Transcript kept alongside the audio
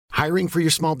Hiring for your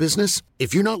small business?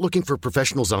 If you're not looking for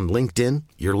professionals on LinkedIn,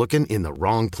 you're looking in the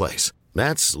wrong place.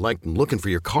 That's like looking for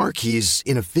your car keys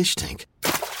in a fish tank.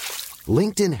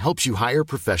 LinkedIn helps you hire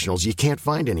professionals you can't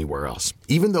find anywhere else,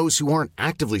 even those who aren't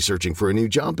actively searching for a new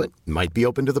job but might be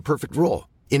open to the perfect role.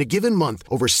 In a given month,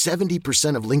 over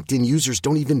 70% of LinkedIn users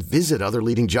don't even visit other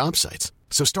leading job sites.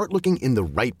 So start looking in the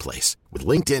right place. With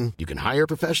LinkedIn, you can hire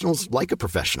professionals like a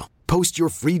professional. Post your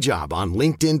free job on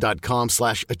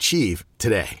linkedin.com/achieve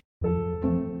today.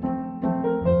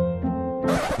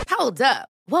 Hold up.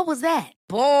 What was that?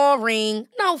 Boring.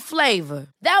 No flavor.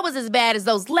 That was as bad as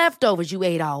those leftovers you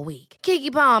ate all week.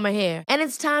 Keke Palmer here, and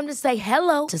it's time to say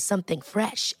hello to something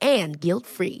fresh and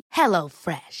guilt-free. Hello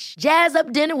Fresh. Jazz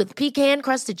up dinner with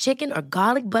pecan-crusted chicken or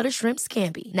garlic butter shrimp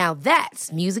scampi. Now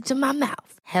that's music to my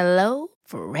mouth. Hello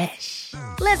Fresh.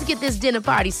 Let's get this dinner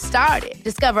party started.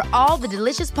 Discover all the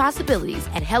delicious possibilities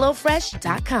at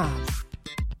hellofresh.com.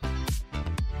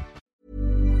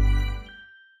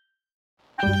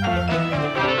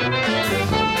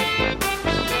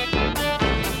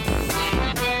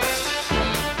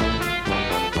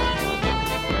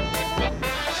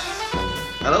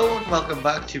 Hello and welcome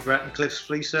back to Brett and Cliff's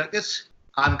Flea Circus.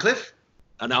 I'm Cliff.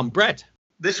 And I'm Brett.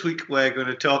 This week we're going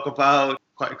to talk about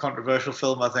quite a controversial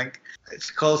film, I think. It's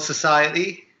called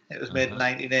Society. It was made in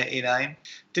 1989.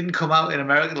 Didn't come out in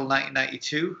America until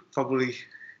 1992. Probably,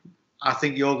 I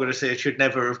think you're going to say it should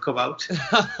never have come out.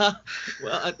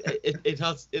 Well, it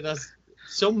has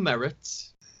some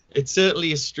merits. It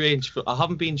certainly is strange. I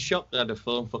haven't been shocked at a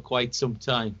film for quite some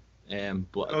time.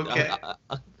 But okay.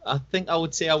 I think I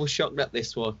would say I was shocked at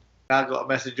this one. I got a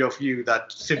message off you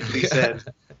that simply said,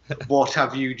 "What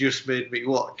have you just made me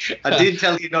watch?" I did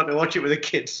tell you not to watch it with the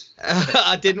kids.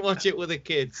 I didn't watch it with the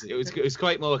kids. It was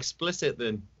quite more explicit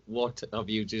than "What have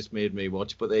you just made me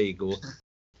watch?" But there you go.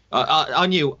 I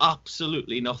knew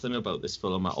absolutely nothing about this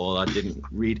film at all. I didn't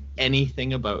read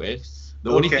anything about it.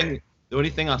 The only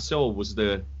thing I saw was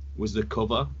the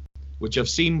cover, which I've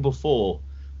seen before.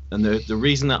 And the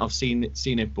reason that I've seen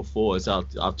it before is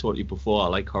I've told you before I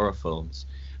like horror films,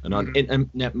 and on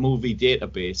Internet Movie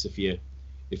Database, if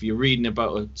you're reading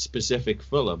about a specific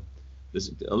film, there's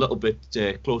a little bit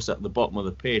close at the bottom of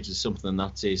the page is something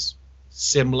that says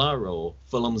similar or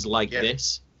films like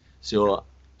this. So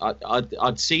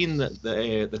I'd seen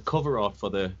the cover art for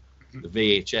the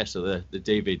VHS or the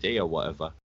DVD or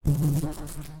whatever.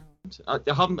 I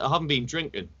haven't been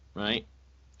drinking, right?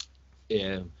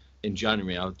 Yeah. In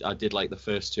January, I did like the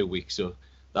first 2 weeks, so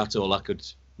that's all I could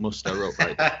muster up.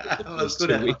 Right, the first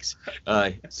 2 weeks.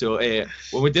 So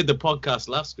when we did the podcast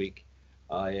last week,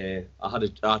 I had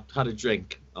a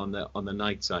drink on the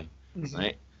night time,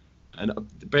 right? And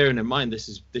bearing in mind this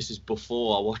is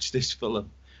before I watched this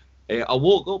film. I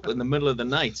woke up in the middle of the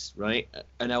night, right,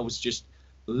 and I was just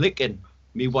licking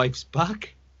me wife's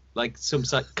back like some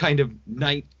kind of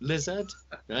night lizard,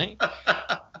 right?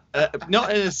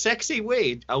 Not in a sexy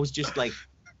way. I was just like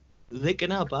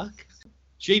licking her back.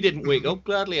 She didn't wake up.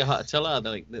 Gladly, I had to tell her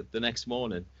the next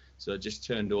morning. So I just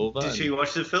turned over. Did she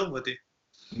watch the film with you?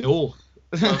 No.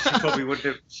 Well, she probably wouldn't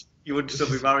have. You wouldn't still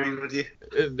be married, would you?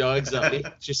 No, exactly.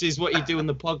 She says, "What are you doing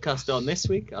the podcast on this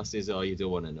week?" I says, "Oh, you don't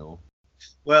want to know."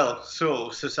 Well,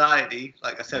 so Society,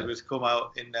 like I said, was come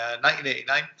out in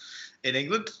 1989 in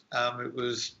England. It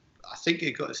was, I think,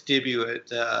 it got its debut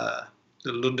at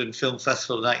the London Film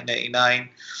Festival in 1989.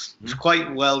 It was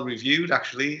quite well reviewed,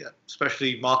 actually,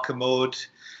 especially Mark Kermode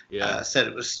said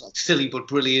it was like silly but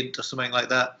brilliant or something like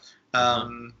that.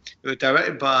 It was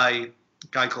directed by a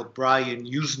guy called Brian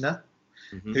Usna,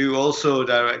 who also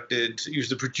he was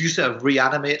the producer of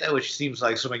Reanimator, which seems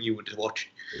like something you would watch.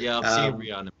 Yeah, I've seen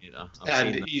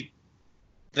Reanimator.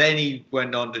 Then he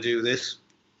went on to do this,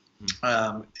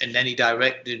 and then he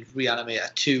directed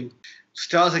Reanimator 2.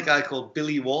 Stars a guy called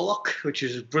Billy Warlock, which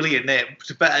is a brilliant name. It's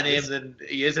a better name than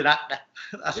he is an actor,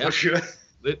 that's for sure.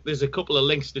 There's a couple of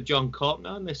links to John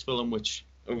Carpenter in this film, which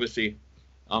obviously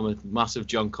I'm a massive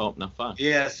John Carpenter fan.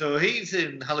 Yeah, so he's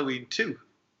in Halloween 2.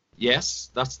 Yes,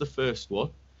 that's the first one.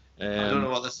 I don't know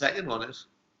what the second one is.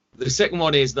 The second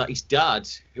one is that his dad,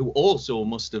 who also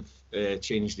must have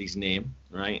changed his name,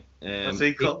 right? What's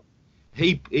he called?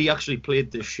 He actually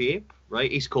played the Shape,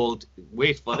 right? He's called,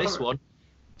 wait for this one,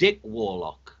 Dick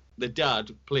Warlock. The dad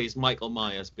plays Michael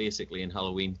Myers basically in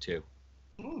Halloween 2.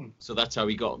 So that's how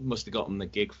he must have gotten the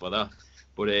gig for that.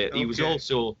 But he was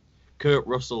also Kurt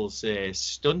Russell's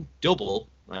stunt double,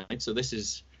 right? So this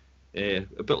is a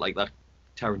bit like that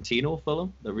Tarantino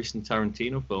film, the recent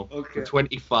Tarantino film, for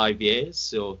 25 years.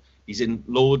 So he's in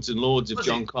loads and loads of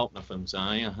John Carpenter films.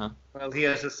 Well, he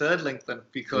has a third link then,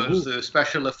 because the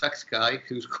special effects guy,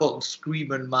 who's called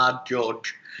Screamin' Mad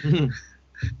George,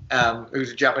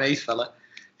 who's a Japanese fella.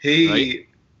 He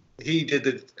did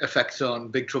the effects on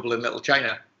Big Trouble in Little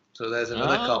China. So there's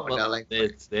another Carpenter link.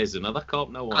 There's another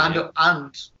Carpenter one.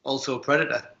 And also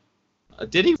Predator.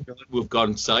 Did he? We've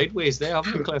gone sideways there,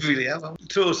 haven't we, Cliff? Really have.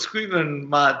 So Screaming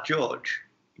Mad George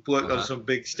worked on some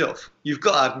big stuff. You've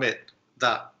got to admit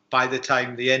that by the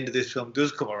time the end of this film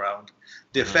does come around,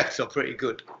 the effects are pretty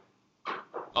good.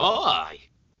 Oh, aye.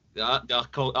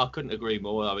 I couldn't agree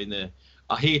more. I mean,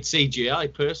 I hate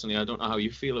CGI personally. I don't know how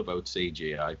you feel about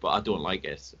CGI, but I don't like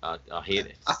it. I hate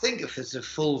it. I think if it's a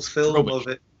full film of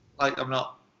it, like, I'm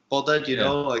not bothered, you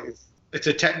know, like it's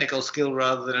a technical skill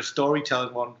rather than a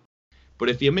storytelling one. But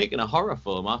if you're making a horror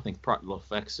film, I think practical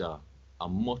effects are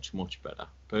much, much better,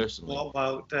 personally. What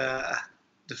about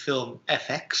the film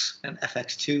FX and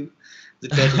FX2, The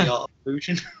Deadly Art of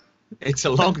Illusion? It's a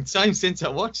long time since I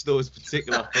watched those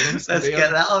particular films. Let's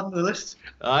get that on the list.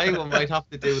 Aye, we might have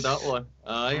to do that one.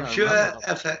 I'm sure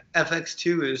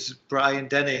FX2 is Brian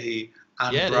Dennehy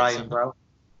and Brian Brown.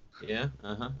 Yeah,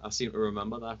 I seem to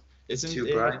remember that. Isn't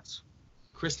two Brians?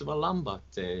 Christopher Lambert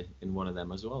in one of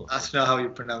them as well? That's not how you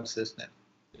pronounce his name.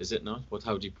 Is it not?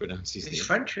 How do you pronounce his name? He's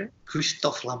French, eh?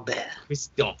 Christophe Lambert.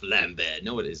 Christophe Lambert.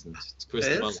 No, it isn't. It's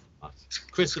Christopher Lambert.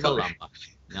 Christopher Lambert.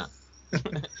 Yeah.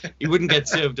 He wouldn't get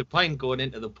served a pint going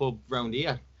into the pub round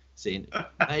here saying,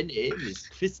 "My name is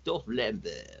Christophe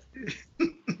Lambert."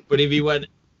 But if he went,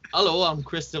 "Hello, I'm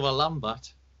Christopher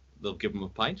Lambert," they'll give him a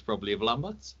pint, probably of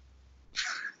Lambert's.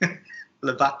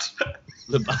 Labatt.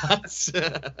 Labatt's.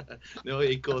 No,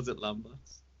 he calls it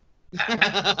Lambert's.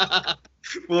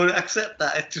 Won't accept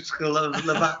that. It's just called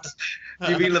Labatt.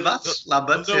 Do you mean Labatt's?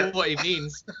 Lambert's. I don't know what he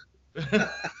means.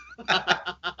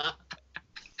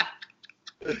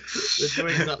 That's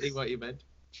exactly what you meant.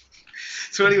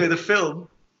 So anyway, the film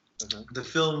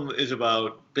is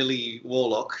about Billy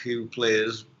Warlock, who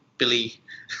plays Billy.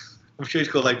 I'm sure he's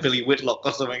called like Billy Whitlock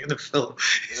or something in the film.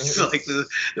 It's like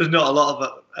there's not a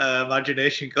lot of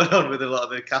imagination going on with a lot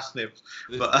of the cast names.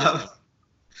 But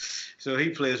so he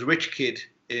plays a rich kid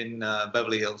in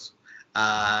Beverly Hills,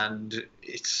 and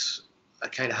it's a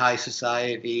kind of high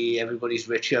society. Everybody's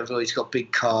rich. Everybody's got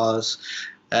big cars,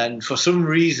 and for some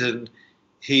reason,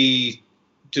 he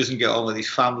doesn't get on with his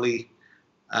family.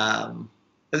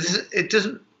 It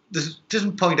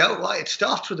doesn't point out why. It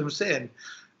starts with him saying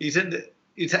he's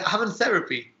having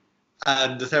therapy,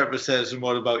 and the therapist says, "And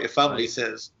what about your family?" He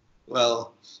says,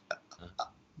 "Well,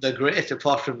 they're great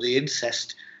apart from the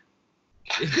incest."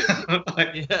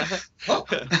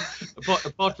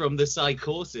 Apart from the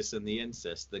psychosis and the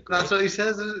incest, they're great. That's what he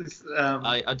says.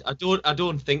 I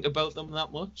don't think about them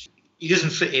that much. He doesn't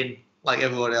fit in like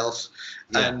everyone else.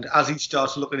 Yeah. And as he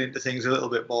starts looking into things a little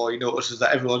bit more, he notices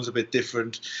that everyone's a bit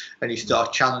different, and he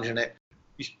starts challenging it.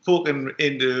 He's poking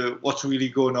into what's really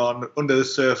going on under the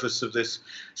surface of this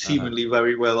seemingly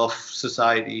very well-off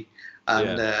society,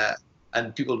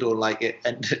 and people don't like it,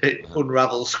 and it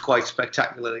unravels quite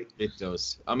spectacularly. It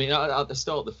does. I mean, at the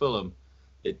start of the film,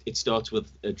 it starts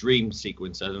with a dream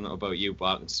sequence. I don't know about you, but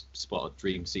I can spot a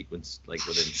dream sequence like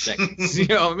within seconds. You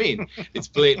know what I mean? It's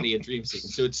blatantly a dream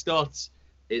sequence. So it starts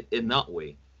in that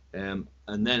way, and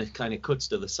then it kind of cuts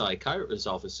to the psychiatrist's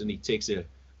office, and he takes a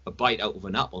bite out of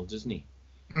an apple, doesn't he?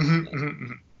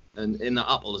 Mm-hmm. And in the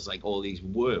apple is like all these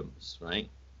worms, right?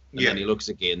 And then he looks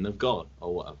again, they've gone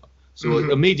or whatever. So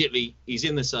immediately he's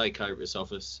in the psychiatrist's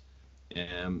office.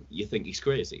 You think he's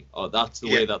crazy, or that's the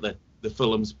way that the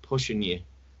film's pushing you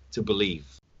to believe.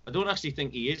 I don't actually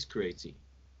think he is crazy.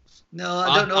 No,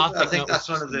 I don't know. I think that's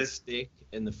one of the mistake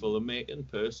in the filmmaking,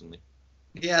 personally.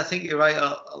 Yeah, I think you're right.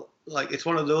 Like, it's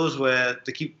one of those where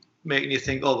they keep making you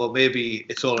think, oh, well, maybe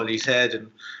it's all in his head,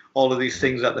 and all of these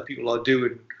things that the people are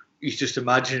doing, he's just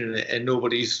imagining it, and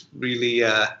nobody's really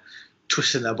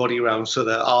twisting their body around so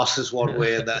their arse is one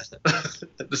way and that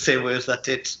the same way as their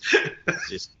tits.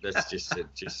 That's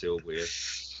just so weird.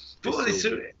 But it's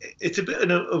a bit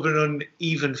of an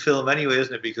uneven film anyway,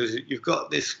 isn't it? Because you've got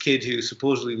this kid who's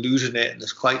supposedly losing it, and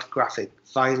there's quite graphic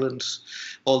violence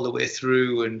all the way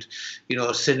through, and, you know,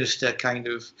 a sinister kind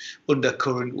of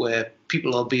undercurrent where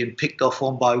people are being picked off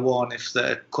one by one if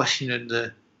they're questioning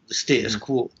the status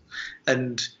quo.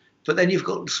 But then you've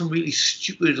got some really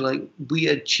stupid, like,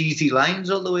 weird, cheesy lines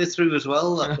all the way through as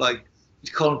well. Like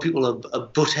he's calling people a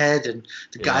butthead, and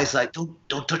the guy's like,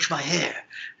 "Don't touch my hair."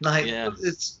 Like,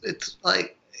 it's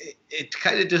like it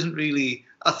kind of doesn't really.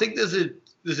 I think there's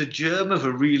a germ of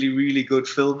a really, really good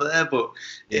film there, but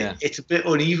it's a bit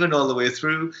uneven all the way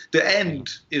through. The end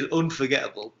is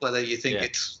unforgettable, whether you think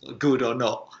it's good or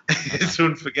not. It's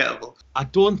unforgettable. I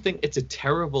don't think it's a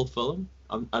terrible film.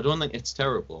 I don't think it's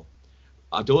terrible.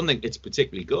 I don't think it's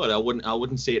particularly good. I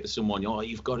wouldn't say it to someone, oh,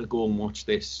 you've got to go and watch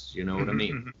this. You know what I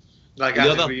mean? Like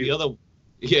the other,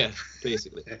 yeah,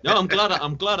 basically. No, I'm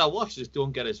glad I watched this.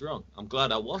 Don't get us wrong. I'm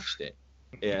glad I watched it.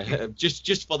 Yeah,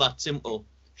 just for that simple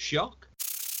shock.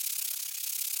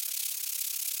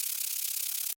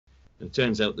 It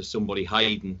turns out there's somebody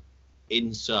hiding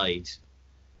inside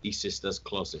his sister's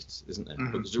closet, isn't there?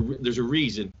 But there's a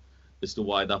reason as to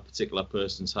why that particular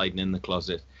person's hiding in the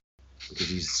closet,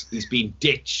 because he's been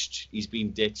ditched. He's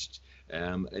been ditched,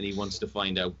 and he wants to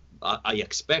find out. I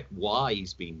expect why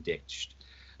he's been ditched.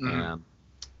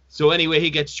 So anyway, he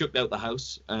gets chucked out the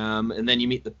house, and then you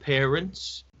meet the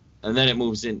parents, and then it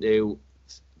moves into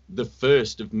the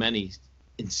first of many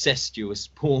incestuous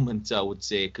moments, I would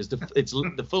say, because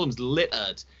the film's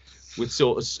littered with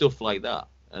sort of stuff like that,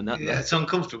 and it's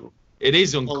uncomfortable. It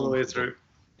is uncomfortable all the way through.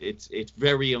 It's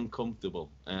very uncomfortable.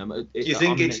 Do you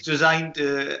think it's designed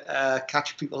to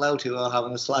catch people out who are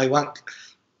having a sly wank?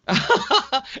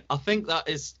 I think that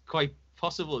is quite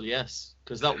possible, yes,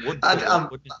 because that would.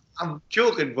 I'm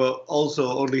joking, but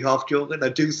also only half joking. I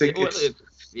do think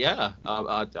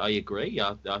I agree.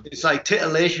 It's like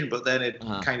titillation, but then it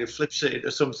kind of flips it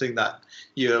into something that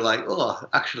you're like, oh,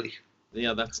 actually.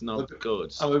 Yeah, that's not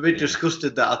good. I'm a bit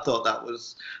disgusted that I thought that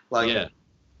was like. Yeah.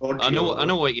 I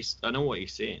know what you're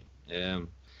saying.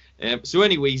 So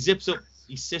anyway, he zips up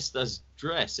his sister's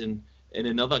dress, and in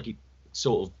another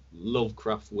sort of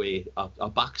Lovecraft way, a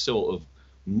back sort of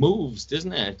moves,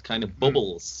 doesn't it? It kind of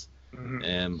bubbles,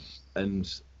 and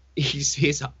he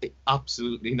says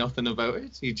absolutely nothing about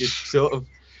it. He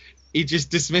just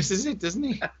dismisses it, doesn't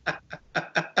he?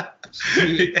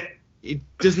 He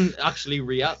doesn't actually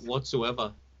react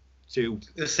whatsoever to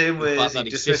the same way the as fact he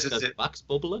that his dismisses sister's it. back's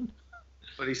bubbling.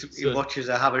 But he watches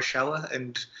her have a shower,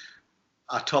 and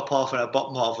a top half and a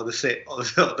bottom half of the sit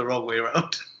the wrong way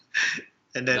around,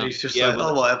 and then he's just like,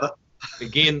 oh, whatever.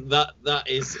 Again, that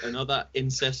is another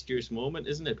incestuous moment,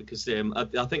 isn't it? Because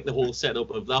I think the whole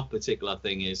setup of that particular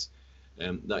thing is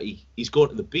that he's going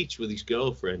to the beach with his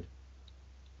girlfriend,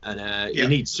 and you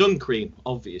need sun cream.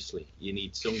 Obviously, you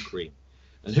need sun cream,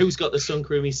 and who's got the sun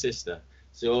cream? His sister.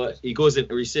 So he goes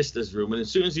into his sister's room, and as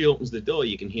soon as he opens the door,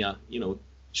 you can hear,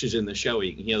 she's in the shower.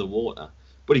 You can hear the water,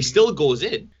 but he still goes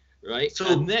in, right?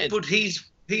 So, but he's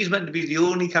meant to be the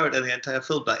only character in the entire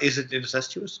film that isn't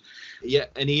incestuous. Yeah,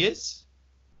 and he is.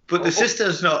 But the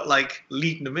sister's not like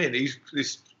leading him in. He's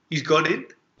got in.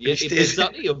 Yeah,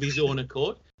 exactly, of his own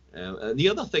accord. And the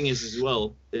other thing is as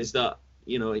well is that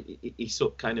he's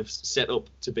sort of kind of set up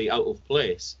to be out of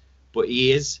place, but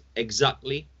he is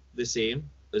exactly the same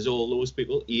as all those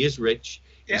people. He is rich.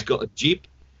 Yeah. He's got a Jeep.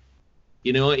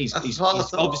 He's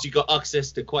obviously got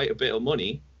access to quite a bit of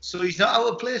money. So he's not out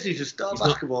of place. He's a star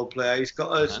basketball player. He's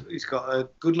got a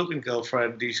good-looking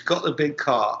girlfriend. He's got a big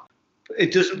car.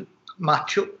 It doesn't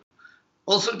match up.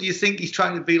 Also, do you think he's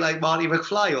trying to be like Marty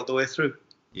McFly all the way through?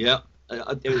 Yeah,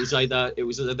 it was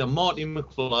either Marty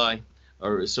McFly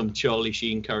or some Charlie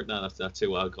Sheen character. That's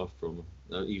who I got from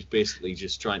him. He's basically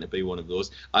just trying to be one of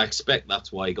those. I expect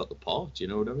that's why he got the part. You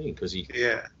know what I mean? Because he's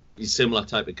a similar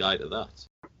type of guy to that.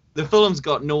 The film's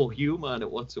got no humour in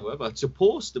it whatsoever. It's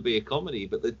supposed to be a comedy,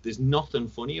 but there's nothing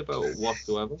funny about it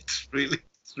whatsoever. It's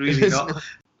really not.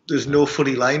 There's no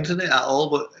funny lines in it at all,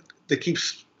 but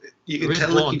you can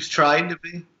tell it keeps trying to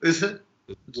be, is it?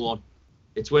 One.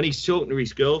 It's when he's talking to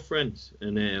his girlfriend,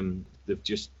 and they've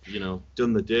just,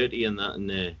 done the dirty and that,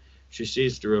 and she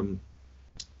says to him,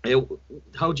 hey,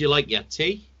 how do you like your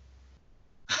tea?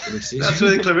 That's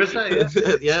with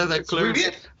Clarissa, yeah. That's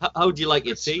Clarissa. How do you like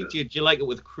your tea? Do you like it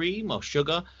with cream or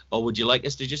sugar, or would you like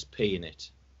us to just pee in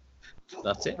it?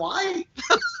 That's it. Why?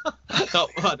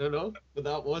 I don't know, but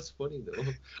that was funny though,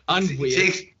 and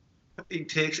weird. He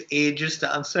takes ages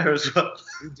to answer as well.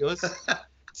 He does.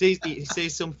 He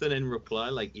says something in reply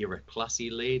like, "You're a classy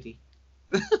lady."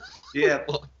 Yeah,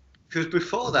 because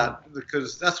before that,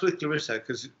 because that's with Clarissa,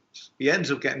 because he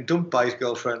ends up getting dumped by his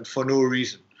girlfriend for no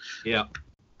reason. Yeah.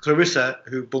 Clarissa,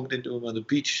 who bumped into him on the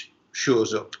beach,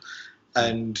 shows up,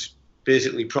 and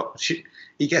basically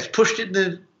he gets pushed in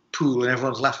the pool, and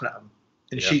everyone's laughing at him.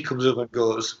 And she comes up and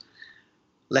goes,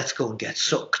 "Let's go and get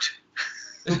sucked."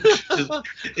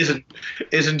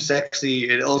 isn't sexy.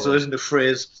 It also isn't a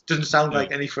phrase. Doesn't sound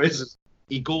like any phrases.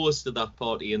 He goes to that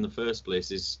party in the first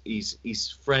place.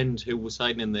 His friend who was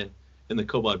hiding in the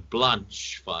cupboard,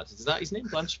 Blanchard. Is that his name?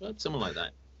 Blanchard? Something like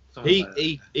that.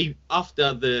 He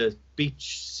after the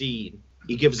beach scene,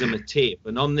 he gives him a tape,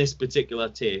 and on this particular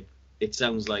tape, it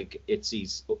sounds like it's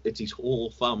his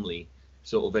whole family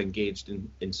sort of engaged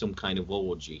in some kind of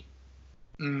orgy.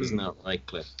 Isn't that right,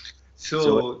 Cliff?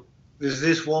 So there's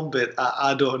this one bit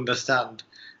I don't understand,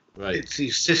 Right. It's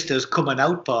his sister's coming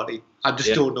out party. I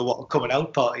just don't know what a coming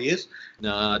out party is.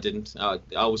 No, I didn't.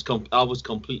 I was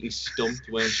completely stumped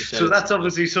when she said. So that's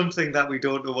obviously something that we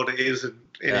don't know what it is in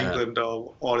England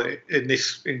or in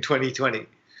 2020.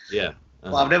 Yeah.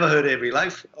 Well, I've never heard it in my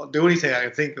life. The only thing I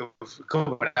can think of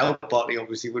coming out party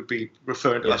obviously would be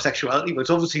referring to our sexuality, but it's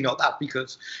obviously not that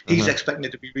because he's expecting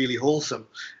it to be really wholesome,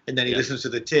 and then he listens to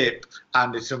the tape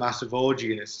and it's a massive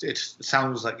orgy and it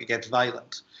sounds like it gets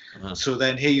violent. So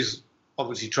then he's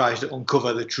obviously tries to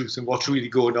uncover the truth and what's really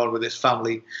going on with his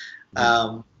family,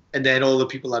 and then all the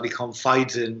people that he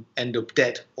confides in end up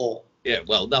dead or. Yeah,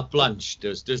 well, that Blanche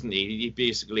doesn't he? He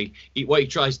basically, what he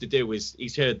tries to do is,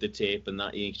 he's heard the tape and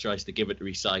that he tries to give it to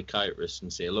his psychiatrist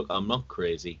and say, look, I'm not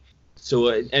crazy. So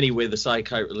anyway, the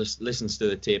psychiatrist listens to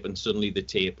the tape and suddenly the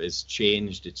tape is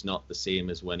changed. It's not the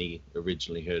same as when he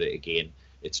originally heard it again.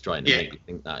 It's trying to make you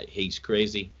think that he's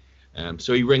crazy.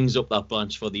 So he rings up that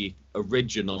Blanche for the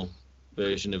original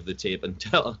version of the tape and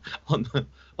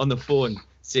on the phone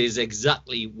says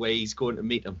exactly where he's going to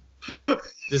meet him.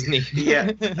 Doesn't he?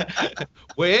 Yeah.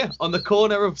 Where? On the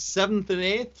corner of 7th and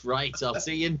 8th? Right, I'll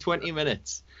see you in 20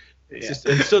 minutes. Yeah.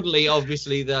 And suddenly,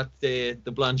 obviously, that the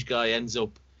Blanche guy ends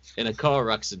up in a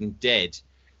car accident dead.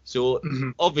 So,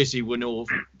 obviously, we know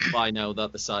by now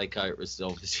that the psychiatrist,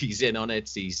 obviously, he's in on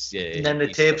it. And then the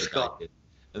tape's gone.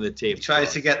 And the tape. He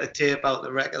tries to get the tape out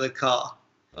the wreck of the car.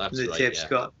 That's and the right, tape's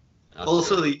gone. That's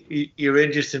also, he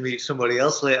arranges to meet somebody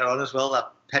else later on as well,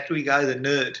 that Petrie guy, the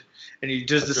nerd. And he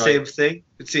does the same thing.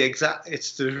 It's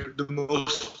the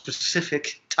most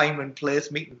specific time and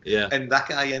place meeting. Yeah. And that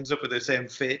guy ends up with the same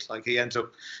fate. Like he ends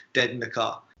up dead in the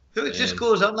car. So it just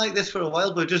goes on like this for a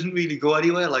while, but it doesn't really go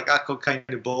anywhere. Like I got kind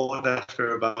of bored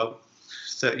after about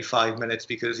 35 minutes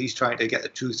because he's trying to get the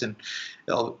truth and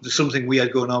there's something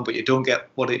weird going on, but you don't get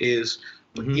what it is.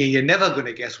 You're never going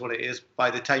to guess what it is by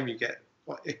the time it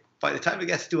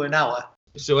gets to an hour.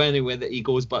 So anyway, that he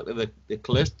goes back to the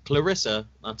Clarissa,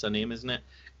 that's her name, isn't it?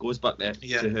 Goes back there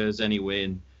to hers anyway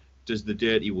and does the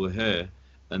dirty with her.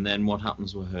 And then what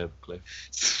happens with her, Cliff?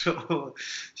 So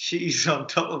she's on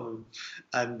top of him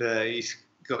and he's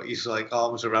got his like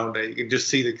arms around her. You can just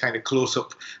see the kind of close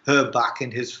up her back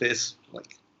and his face,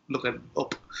 like looking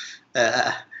up.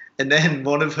 And then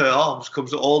one of her arms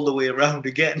comes all the way around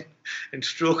again and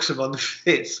strokes him on the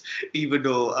face, even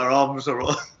though her arms are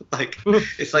all like,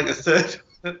 it's like a third.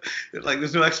 Like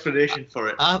there's no explanation for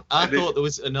it. I thought there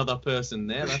was another person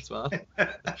there, that's why.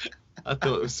 I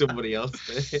thought it was somebody else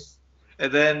there.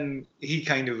 And then he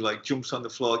kind of like jumps on the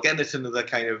floor. Again, it's another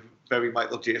kind of very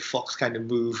Michael J. Fox kind of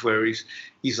move where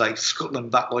he's like scuttling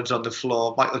backwards on the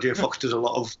floor. Michael J. Fox does a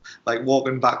lot of like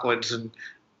walking backwards and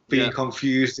being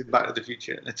confused in Back to the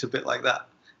Future. And it's a bit like that.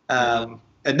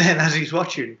 And then as he's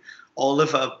watching, all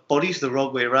of her body's the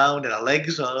wrong way around and her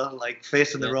legs are like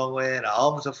facing the wrong way and her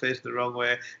arms are facing the wrong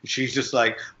way. And she's just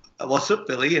like, what's up,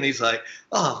 Billy? And he's like,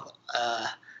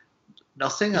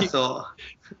 nothing. I thought,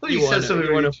 you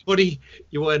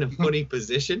were in a funny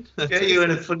position. You're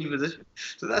in a funny position.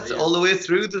 So that's all the way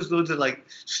through. There's loads of like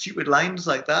stupid lines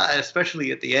like that,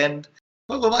 especially at the end.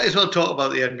 Well, we might as well talk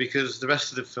about the end because the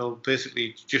rest of the film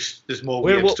basically just there's more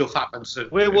weird stuff happens.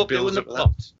 And what builds up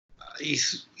plot?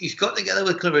 He's got together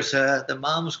with Clarissa. The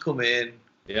mom's come in.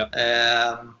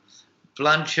 Yeah.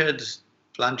 Blanchard,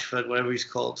 whatever he's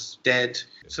called, is dead.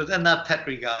 So then that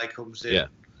Petrie guy comes in. Yeah.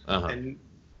 And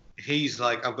he's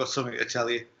like, I've got something to tell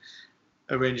you.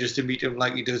 Arranges to meet him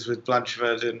like he does with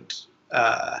Blanchard, and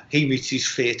he meets his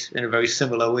fate in a very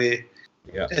similar way.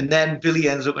 Yeah. And then Billy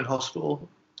ends up in hospital.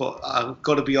 But I've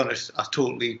got to be honest, I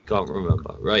totally can't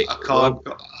remember. Right.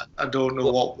 I don't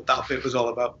know what that bit was all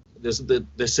about. There's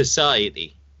the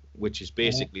society, which is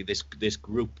basically this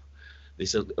group,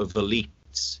 of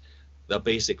elites. They're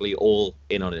basically all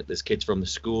in on it. There's kids from the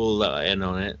school that are in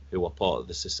on it who are part of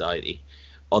the society.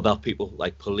 Other people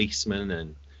like policemen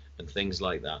and things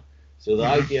like that. So the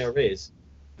idea is,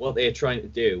 what they're trying to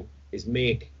do is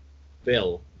make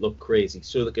Bill look crazy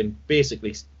so they can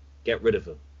basically get rid of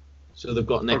him. So they've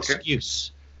got an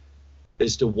excuse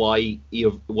as to why he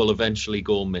will eventually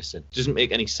go missing. Doesn't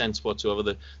make any sense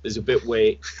whatsoever. There's a bit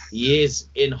where he is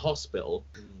in hospital.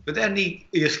 But then he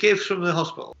escapes from the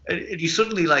hospital. And he's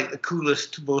suddenly like the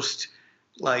coolest, most,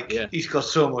 like, he's got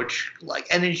so much, like,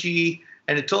 energy.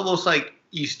 And it's almost like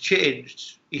he's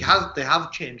changed. They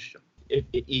have changed him.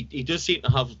 He does seem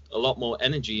to have a lot more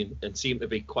energy and seem to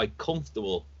be quite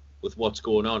comfortable with what's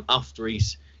going on after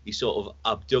he's sort of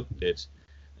abducted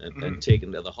and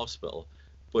taken to the hospital.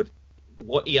 But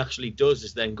what he actually does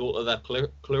is then go to that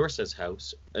Clarissa's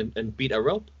house and beat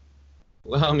her up.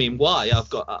 Well, I mean, why? I've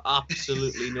got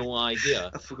absolutely no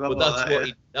idea. I forgot but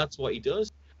about that's what he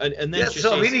does. And then Yeah, just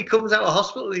so I says, mean, he comes out of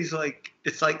hospital. And he's like,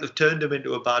 it's like they've turned him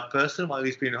into a bad person while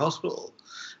he's been in hospital.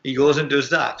 He goes and does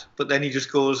that, but then he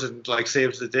just goes and like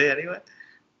saves the day anyway.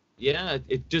 yeah,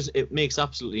 it does. It makes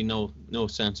absolutely no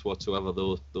sense whatsoever.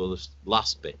 Those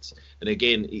last bits. And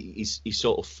again, he's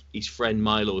friend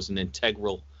Milo's an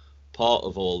integral part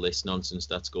of all this nonsense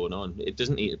that's going on. It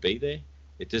doesn't need to be there.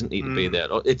 It doesn't need to be there.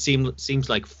 It seems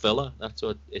like filler. That's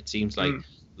what it seems like,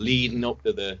 leading up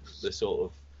to the sort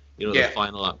of, the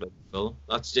final act of the film.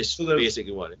 That's just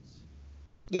basically what it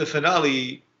is. The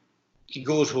finale, he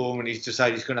goes home and he's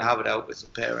decided he's going to have it out with the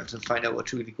parents and find out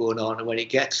what's really going on. And when he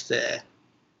gets there,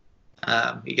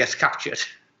 he gets captured.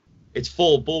 It's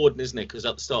foreboding, isn't it? Because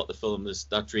at the start of the film, there's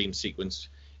that dream sequence.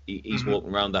 He's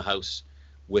walking around the house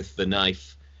with the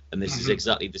knife, and this is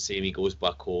exactly the same. He goes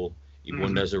back home. He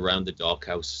wanders around the dark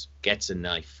house, gets a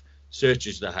knife,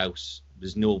 searches the house.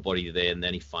 There's nobody there, and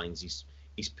then he finds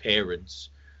his parents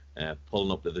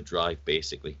pulling up to the drive,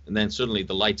 basically. And then suddenly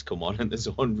the lights come on, and there's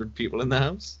 100 people in the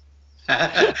house.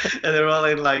 And they're all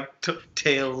in like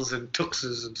tails and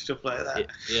tuxes and stuff like that.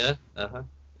 Yeah.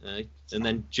 And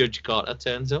then Judge Carter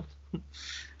turns up.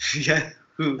 Yeah,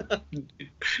 who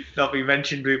not been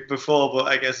mentioned before, but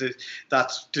I guess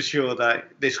that's to show that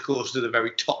this goes to the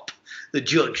very top. The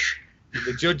judge.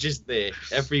 The judge is there.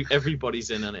 Everybody's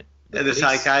in on it. The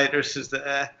psychiatrist is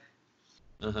there.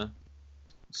 Uh-huh.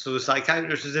 So the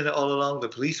psychiatrist is in it all along. The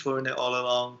police were in it all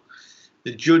along.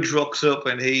 The judge rocks up,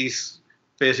 and he's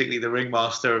basically the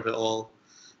ringmaster of it all.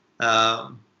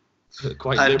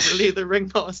 Quite literally the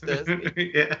ringmaster, isn't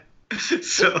he? Yeah.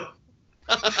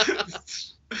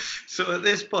 So at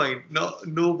this point,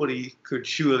 nobody could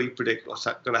surely predict what's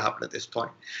going to happen at this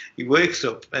point. He wakes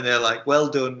up, and they're like, well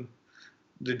done.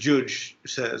 The judge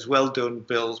says, well done,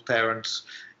 Bill's parents.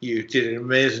 You did an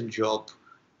amazing job.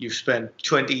 You've spent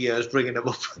 20 years bringing them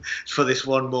up for this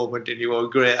one moment, and you were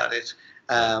great at it.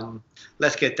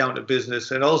 Let's get down to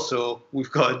business. And also, we've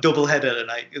got a double header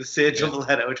tonight. The same double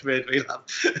header, which made me laugh.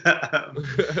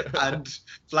 And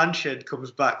Blanchard comes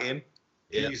back in.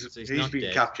 Yeah, he's not been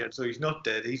dead. captured, so he's not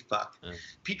dead. He's back.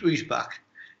 Peter's back.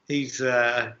 He's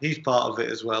part of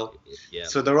it as well. Yeah.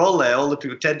 So they're all there. All the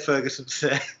people. Ted Ferguson's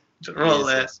there. They're all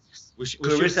there. We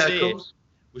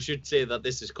should say that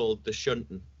this is called the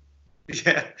shunting.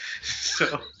 Yeah.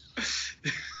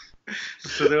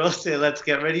 So they're all saying, let's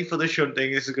get ready for the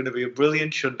shunting. This is going to be a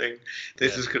brilliant shunting.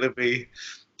 This is going to be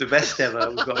the best ever.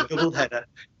 We've got a double header.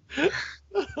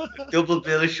 Double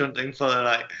bill of shunting for the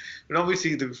night. But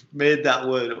obviously they've made that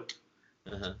word up.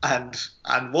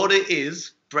 And what it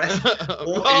is, Brett,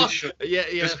 what is shunting? Yeah,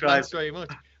 Describe. Thanks very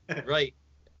much. Right.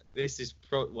 This is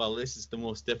the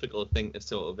most difficult thing to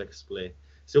sort of explain.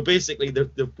 So basically,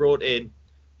 they've brought in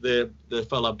the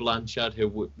fella Blanchard, who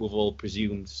we've all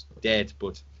presumed dead,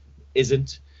 but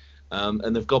isn't.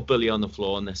 And they've got Billy on the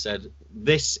floor, and they said,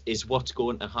 "This is what's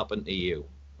going to happen to you,"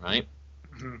 right?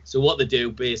 So what they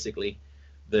do, basically,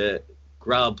 they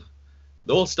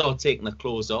all start taking their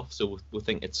clothes off. So we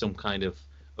think it's some kind of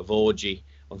orgy.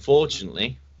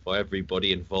 Unfortunately, for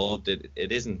everybody involved, it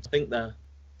isn't. I think they're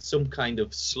some kind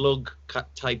of slug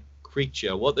type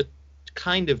creature. What they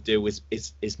kind of do is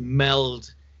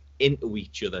meld into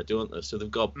each other, don't they? So they've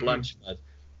got Blanchard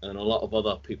and a lot of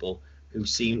other people who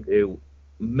seem to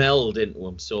meld into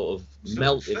him, sort of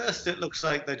melt. First, it looks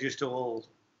like they're just all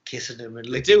kissing him and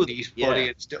licking his body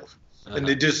and stuff, and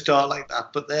they just start like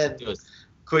that. But then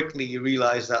quickly you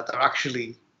realise that they're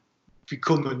actually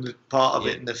becoming part of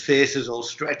it, and the face is all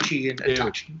stretchy and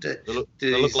attached to.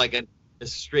 They look like a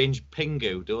strange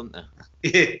pingu, don't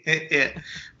they? Yeah.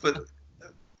 But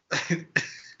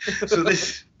so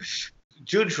this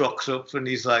judge rocks up and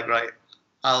he's like, right,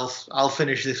 I'll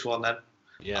finish this one then.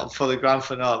 Yeah. For the grand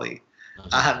finale,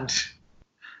 and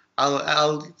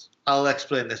I'll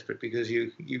explain this bit because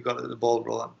you got the ball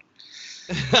rolling.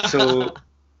 So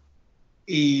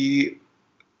he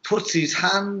puts his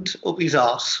hand up his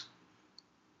arse.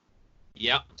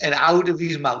 Yeah. And out of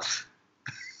his mouth.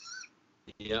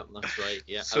 Yeah, that's right.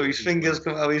 Yeah. So his fingers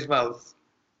come out of his mouth,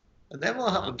 and then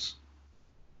what happens?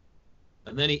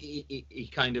 And then he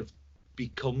kind of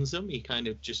becomes him. He kind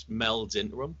of just melds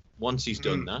into him. Once he's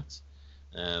done that,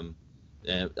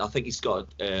 I think he's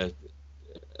got a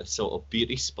sort of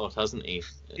beauty spot, hasn't he?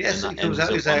 Yes, he comes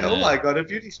out. He's like, "Oh, I got a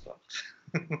beauty spot."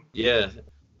 Yeah.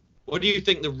 What do you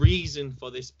think the reason for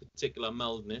this particular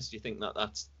meldness? Do you think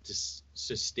that's to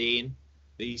sustain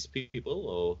these people,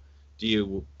 or do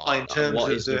you? In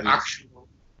terms of the actual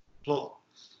plot,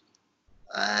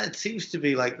 it seems to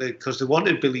be like because they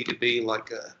wanted Billy to be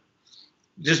like a.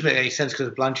 It doesn't make any sense because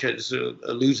Blanchard is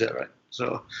a loser, right?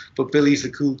 So, but Billy's the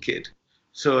cool kid,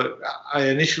 So I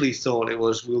initially thought it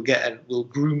was we'll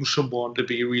groom someone to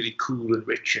be really cool and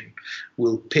rich, and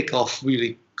we'll pick off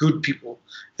really good people,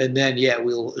 and then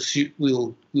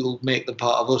we'll make them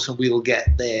part of us, and we'll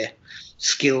get their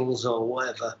skills or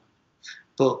whatever.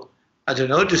 But I don't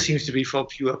know. It just seems to be for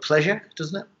pure pleasure,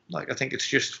 doesn't it? Like I think it's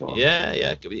just for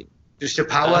just a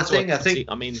power thing. I think.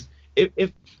 I mean,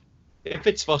 if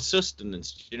it's for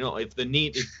sustenance, if they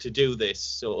needed to do this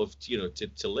sort of,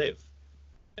 to live,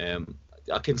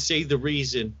 I can see the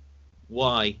reason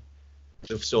why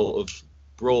they've sort of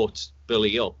brought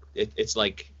Billy up. It's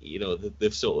like,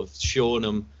 they've sort of shown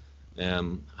him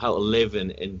how to live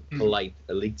in polite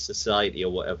elite society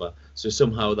or whatever. So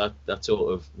somehow that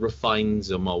sort of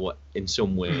refines him or what in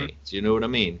some way. Mm-hmm. Do you know what I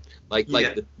mean? Like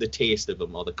the taste of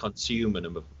him or the consuming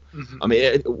of him. Mm-hmm. I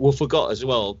mean, we forgot as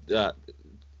well that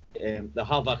they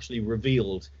have actually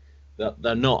revealed that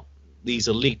they're not these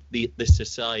elite, this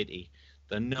society.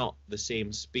 They're not the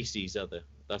same species, are they?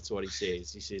 That's what he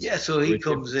says. He says, so he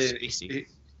comes in.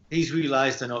 He's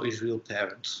realised they're not his real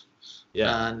parents.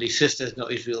 Yeah. And his sister's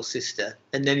not his real sister.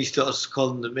 And then he starts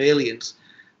calling them aliens.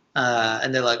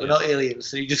 And they're like, we're not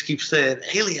aliens. And he just keeps saying,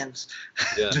 aliens.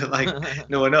 Yeah. They're like,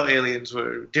 no, we're not aliens.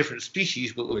 We're a different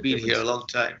species, but we've been here a long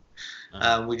time.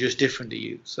 We're just different to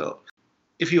you. So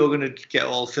if you're going to get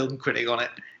all film critic on it,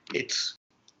 it's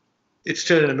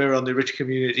turning a mirror on the rich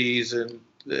communities and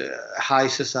the high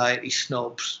society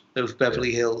snobs of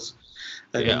Beverly Hills.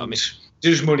 And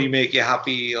does money make you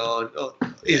happy, or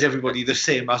is everybody the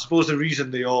same? I suppose the reason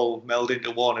they all meld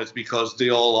into one is because they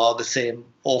all are the same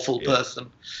awful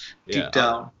person deep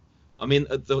down. I mean,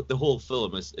 the whole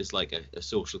film is like a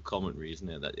social commentary, isn't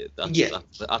it? That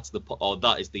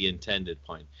is the intended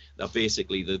point. That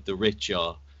basically the rich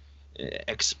are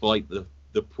exploit the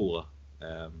poor,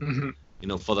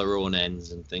 for their own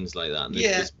ends and things like that. And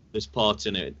there's parts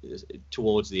in it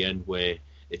towards the end where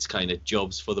it's kind of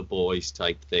jobs for the boys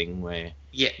type thing, where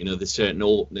there's certain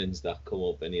openings that come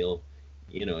up, and you're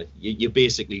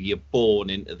born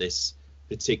into this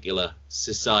particular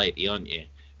society, aren't you?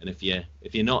 And if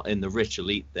you're not in the rich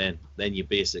elite, then you're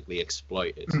basically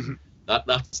exploited. Mm-hmm.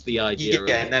 That's the idea.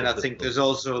 Yeah, and then I think there's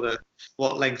also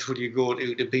what length would you go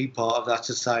to be part of that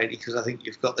society? Because I think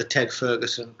you've got the Ted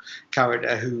Ferguson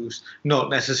character who's not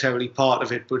necessarily part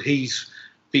of it, but he's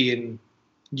being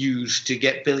used to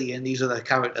get Billy and these other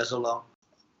characters along.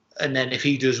 And then if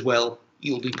he does well,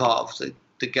 you'll be part of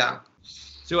the gang.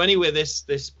 So anyway,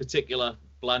 this particular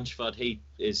Blanchford Heat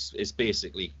is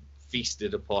basically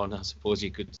feasted upon, I suppose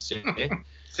you could say.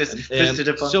 Fisted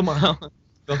upon. Somehow,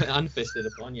 and fisted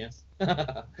upon, yes.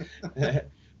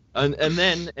 and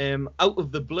then out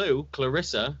of the blue,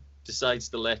 Clarissa decides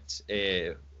to let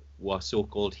our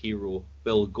so-called hero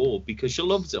Bill go because she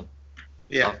loves him.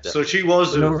 Yeah, so she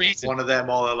was one of them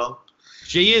all along.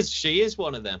 She is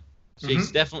one of them.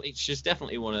 She's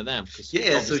definitely one of them.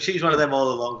 So she's one of them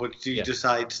all along, but she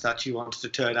decides that she wants to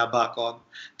turn her back on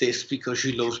this because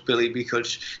she loves Billy,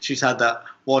 because she's had that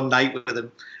one night with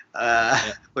him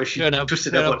where she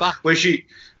twisted her back, where she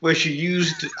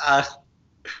used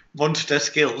monster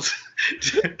skills.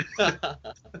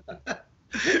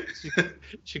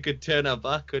 She could turn her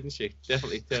back, couldn't she?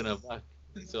 Definitely turn her back.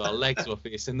 So our legs were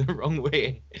facing the wrong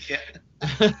way.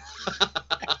 Yeah.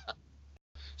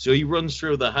 So he runs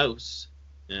through the house.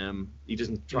 He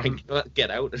doesn't try and get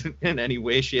out in any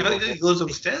way, shape, or form. He goes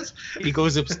upstairs. He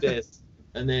goes upstairs.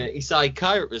 And his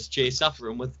psychiatrist chase after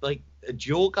him with like a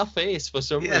Joker face for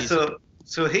some reason. Yeah,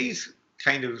 so he's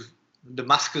kind of, the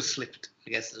mask has slipped,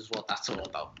 I guess is what that's all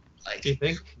about. Like, do you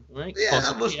think? Right? Yeah,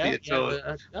 possibly, that must be it.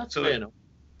 So, that's fair enough.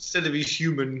 Instead of his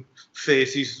human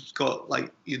face, he's got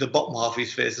like the bottom half of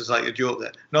his face is like a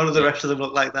Joker. None of the rest of them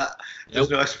look like that.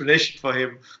 There's no explanation for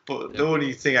him. But the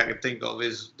only thing I can think of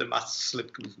is the mask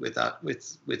slipped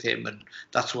with him, and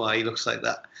that's why he looks like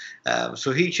that.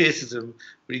 So he chases him,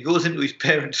 but he goes into his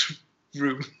parents'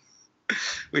 room,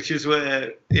 which is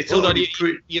where it's. Hold on,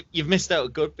 you've missed out a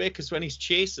good bit, because when he's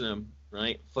chasing him,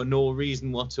 right, for no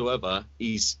reason whatsoever,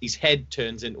 his head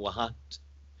turns into a hat,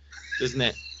 doesn't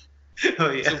it?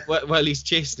 Oh, yeah. So while he's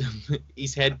chasing him,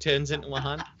 his head turns into a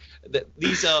hand.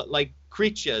 These are like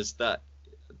creatures that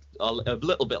are a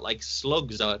little bit like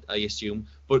slugs, I assume,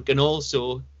 but can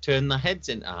also turn their heads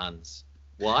into hands.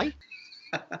 Why?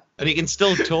 And he can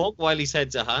still talk while his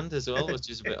head's a hand as well,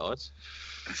 which is a bit odd.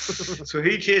 So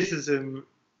he chases him.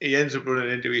 He ends up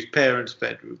running into his parents'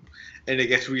 bedroom, and it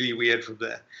gets really weird from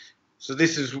there. So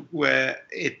this is where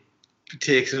it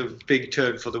takes a big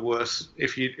turn for the worse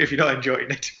if you're not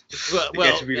enjoying it. It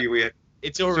gets really weird.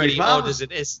 It's already odd as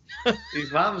it is.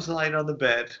 His mum's lying on the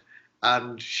bed,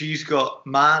 and she's got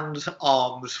man's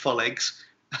arms for legs.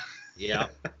 Yeah.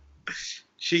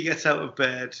 She gets out of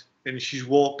bed and she's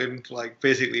walking like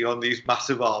basically on these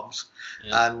massive arms,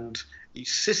 and his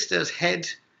sister's head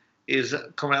is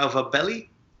coming out of her belly.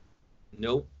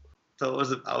 Nope. So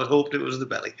I would hope it was the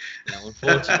belly. No,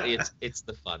 unfortunately, it's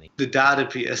the funny. The dad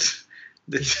appears.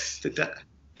 The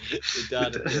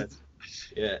dad appears.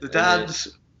 Yeah. The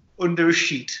dad's under a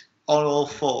sheet on all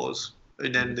fours,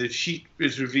 and then the sheet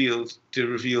is revealed to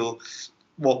reveal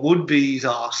what would be his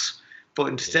arse, but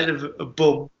instead of a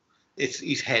bum, it's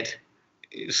his head.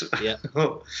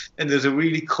 And there's a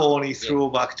really corny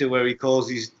throwback to where he calls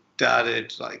his dad a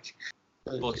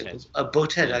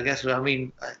butthead, I guess. I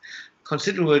mean,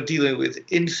 considering we're dealing with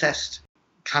incest,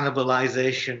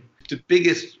 cannibalization, the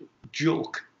biggest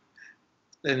joke,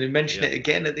 and they mention it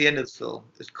again at the end of the film,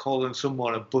 is calling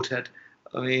someone a butthead.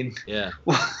 I mean,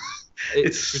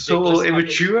 it's so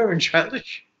immature and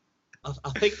childish.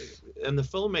 I think, and the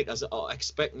filmmakers are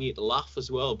expecting you to laugh as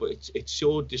well, but it's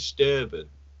so disturbing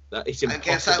that it's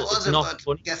impossible. I guess I was it's not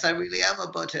funny. I guess I really am a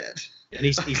butthead. And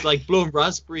he's like blowing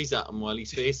raspberries at him while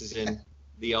his face is in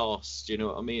the arse. Do you know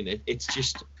what I mean? It's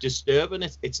just disturbing.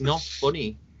 It's not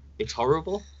funny. It's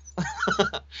horrible.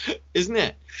 Isn't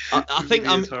it? I think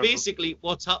basically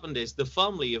what's happened is the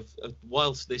family of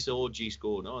whilst this orgy's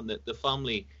going on, that the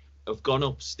family have gone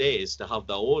upstairs to have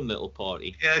their own little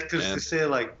party. Yeah, because they say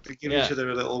like they give each other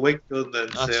a little wink, don't they?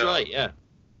 That's right. Yeah,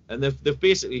 and they've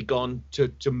basically gone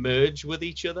to merge with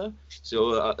each other.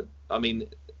 So I mean,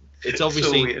 it's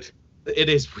obviously so weird. It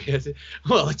is weird.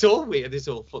 Well, it's all weird. It's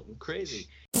all fucking crazy.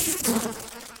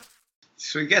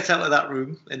 So he gets out of that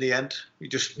room in the end. He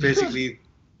just basically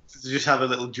just have a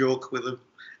little joke with him,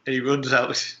 and he runs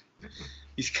out.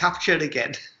 He's captured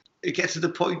again. It gets to the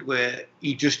point where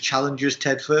he just challenges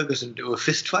Ted Ferguson to a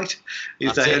fist fight.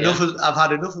 He's I've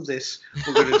had enough of this.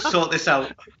 We're going to sort this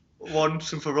out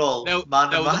once and for all,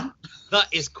 man to man. That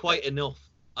is quite enough.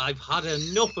 I've had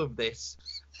enough of this.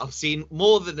 I've seen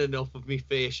more than enough of me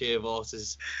fair share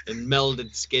horses and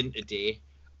melded skin today.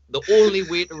 The only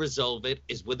way to resolve it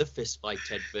is with a fist fight,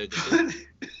 Ted Ferguson.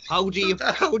 How do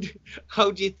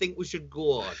you think we should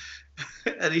go on?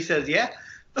 And he says, yeah.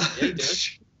 He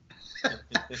does.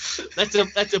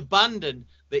 Let's abandon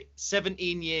the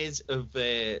 17 years of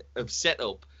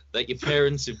setup that your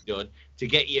parents have done to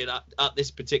get you at this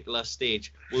particular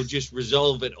stage. We'll just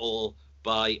resolve it all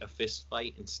by a fist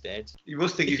fight instead. You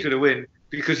must think he's going to win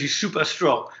because he's super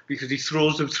strong, because he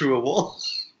throws them through a wall.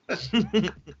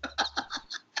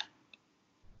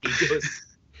 He does.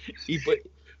 But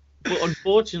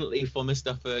unfortunately for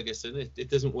Mr. Ferguson, it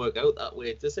doesn't work out that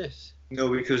way, does it? No,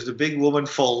 because the big woman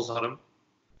falls on him.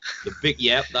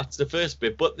 That's the first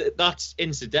bit, but that's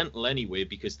incidental anyway,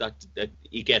 because that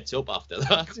he gets up after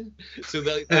that, so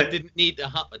that didn't need to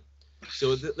happen.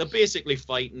 So they're basically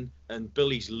fighting, and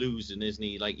Billy's losing, isn't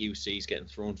he? Like you see, he's getting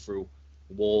thrown through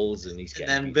walls, and he's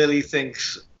getting. And then Billy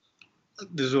thinks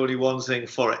there's only one thing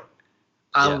for it.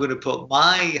 I'm going to put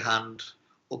my hand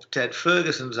up Ted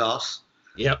Ferguson's arse,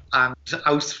 and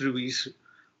out through his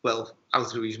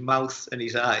mouth and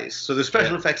his eyes. So the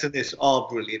special effects in this are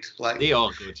brilliant. Like they are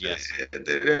good, yes.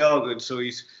 They are good. So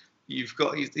you've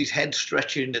got his head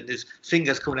stretching, and his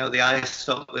fingers coming out of the eye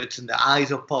sockets, and the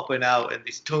eyes are popping out, and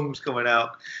his tongue's coming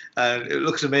out, and it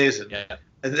looks amazing. Yeah.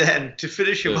 And then to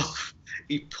finish him off,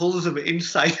 he pulls him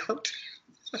inside out.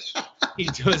 He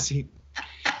does. He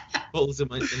pulls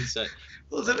him inside.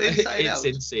 Pulls him inside out.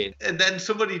 It's insane. And then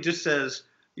somebody just says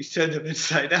he's turned him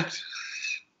inside out.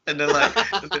 And they're like,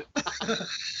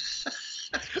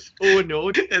 oh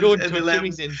no, don't touch him,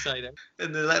 he's inside out.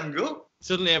 And they let him go.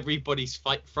 Suddenly everybody's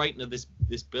frightened of this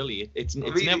Billy. It's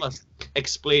never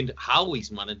explained how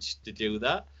he's managed to do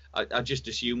that. I just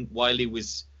assume while he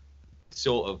was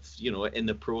sort of, in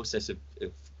the process of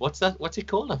what's it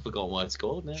called? I've forgotten what it's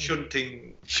called now.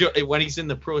 Shunting. When he's in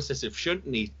the process of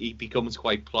shunting, he becomes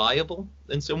quite pliable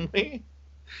in some way.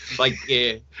 Like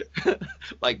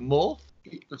Morph.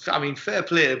 I mean, fair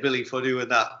play to Billy for doing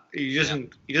that. He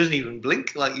doesn't even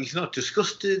blink. Like, he's not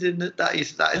disgusted in that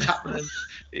is happening.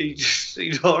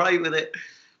 He's all right with it.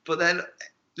 But then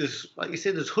there's, like you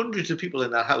said, there's hundreds of people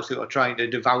in that house who are trying to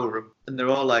devour him, and they're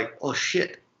all like, "Oh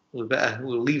shit, we'll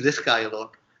leave this guy alone."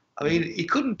 I mean, he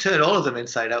couldn't turn all of them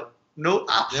inside out. No,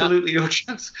 absolutely no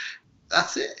chance.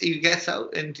 That's it. He gets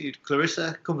out, and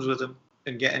Clarissa comes with him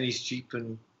and get in his Jeep,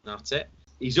 and that's it.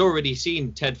 He's already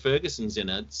seen Ted Ferguson's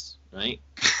innards, right?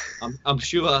 I'm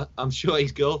sure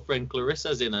his girlfriend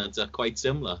Clarissa's innards are quite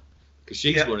similar, because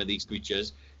she's one of these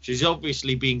creatures. She's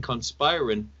obviously been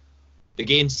conspiring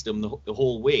against him the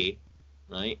whole way,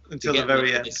 right? Until the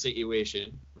very end. This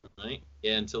situation, right?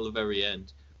 Yeah, until the very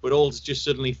end. But all's just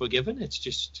suddenly forgiven. It's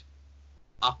just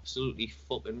absolutely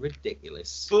fucking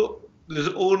ridiculous. But there's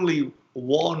only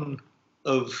one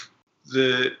of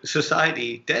the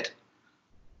society dead.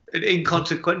 An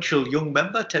inconsequential young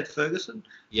member, Ted Ferguson.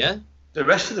 Yeah. The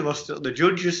rest of them are still, the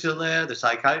judge is still there, the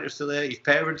psychiatrist is still there, his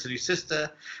parents and his sister.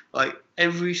 Like,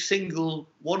 every single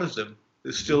one of them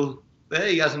is still there.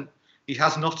 He has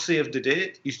not saved the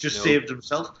day. He's just saved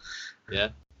himself. Yeah.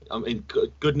 I mean,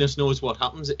 goodness knows what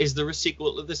happens. Is there a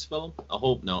sequel to this film? I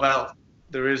hope not. Well,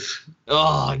 there is.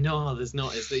 Oh, no, there's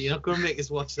not. Is there? You're not going to make us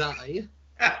watch that, are you?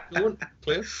 Don't,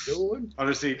 Cliff, don't.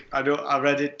 Honestly, I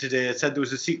read it today. It said there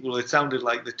was a sequel. It sounded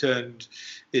like they turned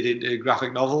it into a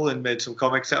graphic novel and made some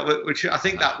comics out of it, which I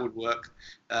think that would work.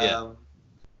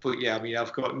 But yeah, I mean,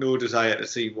 I've got no desire to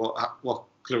see what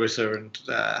Clarissa and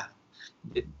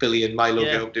Billy and Milo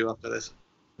go do after this.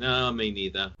 No, me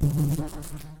neither.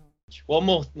 One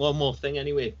more thing,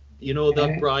 anyway. You know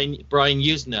that Brian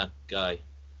Usner guy.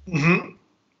 Mm-hmm.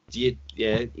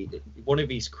 One of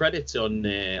his credits on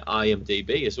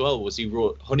IMDb as well was he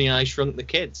wrote Honey, I Shrunk the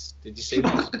Kids. Did you see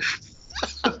that?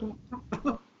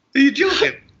 Are you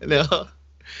joking? No,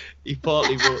 he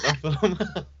partly wrote that film.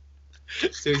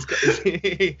 So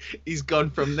he's gone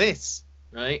from this,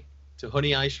 right, to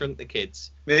Honey, I Shrunk the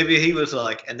Kids. Maybe he was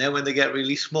like, and then when they get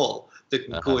really small, they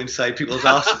can go inside people's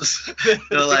asses.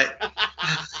 They're like...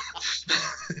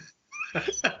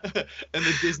 And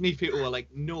the Disney people were like,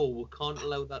 no, we can't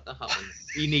allow that to happen.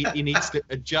 He needs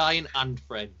a giant ant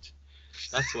friend.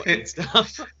 That's what needs to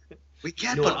happen. We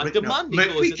can't put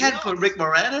Rick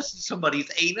Moranis in somebody's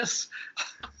anus.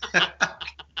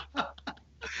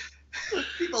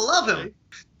 People love him.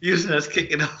 Using us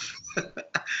kicking off.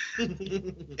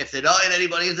 If they're not in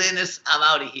anybody's anus, I'm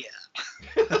out of here.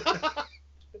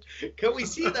 Can we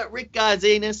see that Rick guy's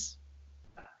anus?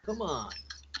 Come on.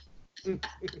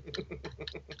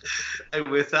 And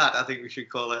with that, I think we should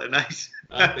call it a night.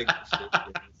 I think we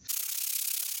should.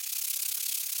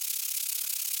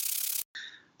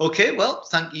 Okay, well,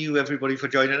 thank you everybody for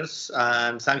joining us,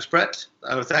 and thanks, Brett.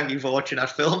 Thank you for watching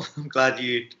that film. I'm glad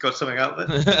you got something out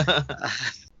of it.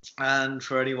 And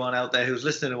for anyone out there who's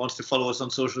listening and wants to follow us on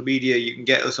social media, you can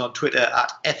get us on Twitter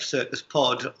at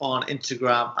FCircusPod, on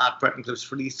Instagram at Bretton Cliffs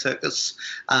Flea Circus,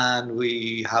 and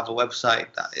we have a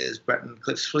website that is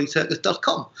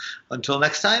BrettonCliffsFleaCircus.com. Until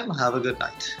next time, have a good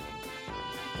night.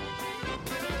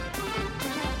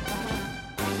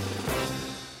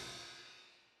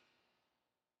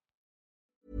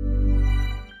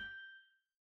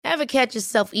 Ever catch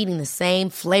yourself eating the same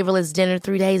flavorless dinner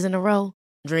 3 days in a row?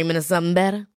 Dreaming of something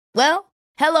better? Well,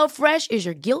 HelloFresh is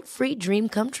your guilt-free dream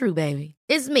come true, baby.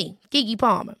 It's me, Keke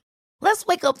Palmer. Let's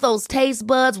wake up those taste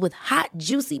buds with hot,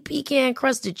 juicy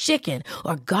pecan-crusted chicken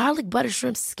or garlic butter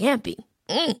shrimp scampi.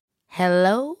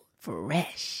 Hello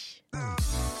Fresh.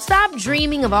 Stop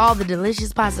dreaming of all the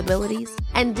delicious possibilities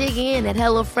and dig in at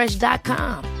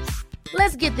HelloFresh.com.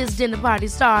 Let's get this dinner party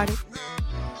started.